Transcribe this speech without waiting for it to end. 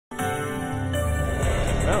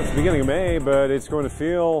It's the beginning of May, but it's going to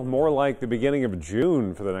feel more like the beginning of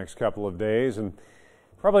June for the next couple of days. And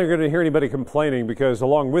probably not going to hear anybody complaining because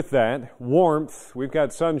along with that warmth, we've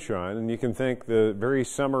got sunshine. And you can think the very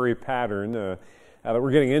summery pattern that we're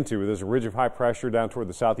getting into with this ridge of high pressure down toward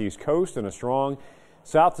the southeast coast and a strong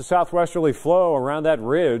south to southwesterly flow around that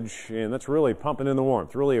ridge. And that's really pumping in the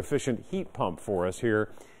warmth, really efficient heat pump for us here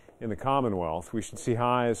in the Commonwealth. We should see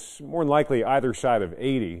highs more than likely either side of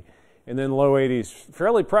 80. And then low 80s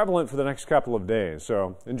fairly prevalent for the next couple of days.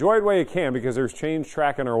 So enjoy it while you can because there's change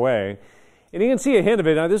tracking our way. And you can see a hint of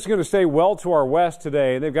it. Now, this is going to stay well to our west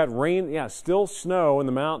today. They've got rain, still snow in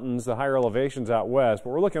the mountains, the higher elevations out west. But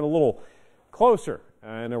we're looking a little closer.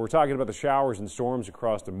 And we're talking about the showers and storms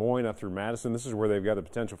across Des Moines up through Madison. This is where they've got the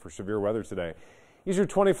potential for severe weather today. These are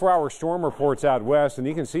 24-hour storm reports out west. And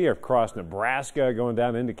you can see across Nebraska going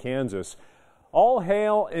down into Kansas. All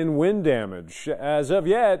hail and wind damage. As of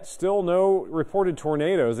yet, still no reported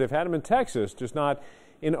tornadoes. They've had them in Texas, just not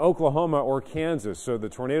in Oklahoma or Kansas. So the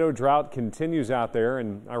tornado drought continues out there,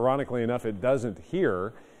 and ironically enough, it doesn't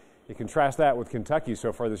here. You contrast that with Kentucky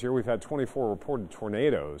so far this year. We've had 24 reported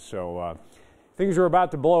tornadoes. So things are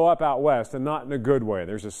about to blow up out west, and not in a good way.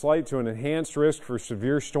 There's a slight to an enhanced risk for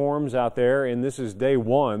severe storms out there, and this is day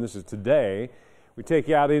one. This is today. We take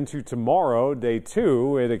you out into tomorrow, day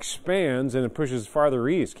two. It expands and it pushes farther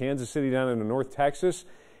east. Kansas City down into North Texas.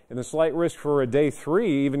 And the slight risk for a day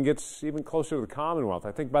three gets even closer to the Commonwealth.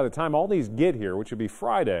 I think by the time all these get here, which will be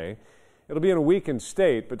Friday, it'll be in a weakened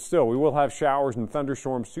state. But still, we will have showers and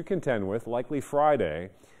thunderstorms to contend with, likely Friday.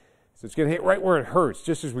 So it's going to hit right where it hurts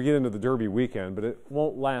just as we get into the Derby weekend. But it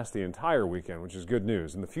won't last the entire weekend, which is good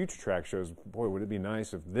news. And the future track shows, boy, would it be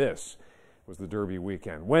nice if this was the Derby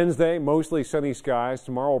weekend. Wednesday, mostly sunny skies.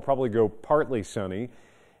 Tomorrow will probably go partly sunny.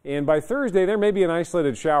 And by Thursday, there may be an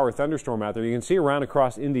isolated shower or thunderstorm out there. You can see around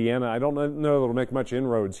across Indiana. I don't know that it'll make much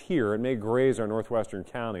inroads here. It may graze our northwestern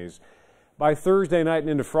counties. By Thursday night and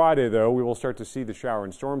into Friday, though, we will start to see the shower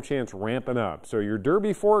and storm chance ramping up. So your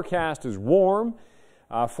Derby forecast is warm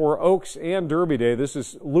for Oaks and Derby Day. This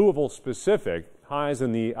is Louisville specific. Highs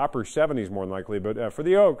in the upper 70s more than likely. But for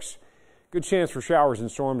the Oaks, good chance for showers and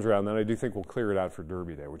storms around that. I do think we'll clear it out for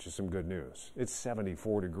Derby Day, which is some good news. It's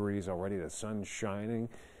 74 degrees already. The sun's shining.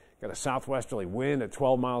 Got a southwesterly wind at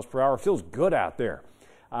 12 miles per hour. Feels good out there.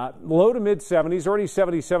 Low to mid 70s, already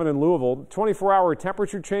 77 in Louisville. 24-hour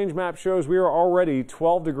temperature change map shows we are already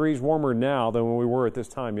 12 degrees warmer now than when we were at this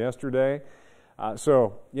time yesterday.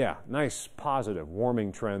 So, yeah, nice positive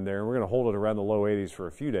warming trend there. We're going to hold it around the low 80s for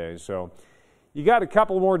a few days. So you got a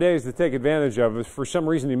couple more days to take advantage of. If for some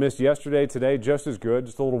reason you missed yesterday, today just as good,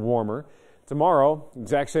 just a little warmer. Tomorrow,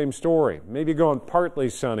 exact same story. Maybe going partly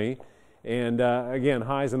sunny, and again,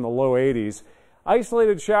 highs in the low 80s.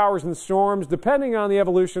 Isolated showers and storms, depending on the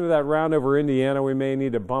evolution of that round over Indiana, we may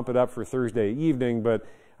need to bump it up for Thursday evening, but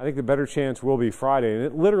I think the better chance will be Friday, and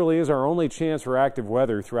it literally is our only chance for active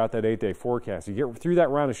weather throughout that 8-day forecast. You get through that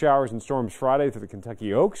round of showers and storms Friday through the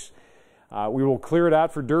Kentucky Oaks. We will clear it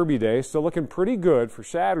out for Derby Day. Still looking pretty good for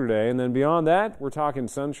Saturday. And then beyond that, we're talking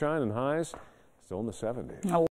sunshine and highs still in the 70s.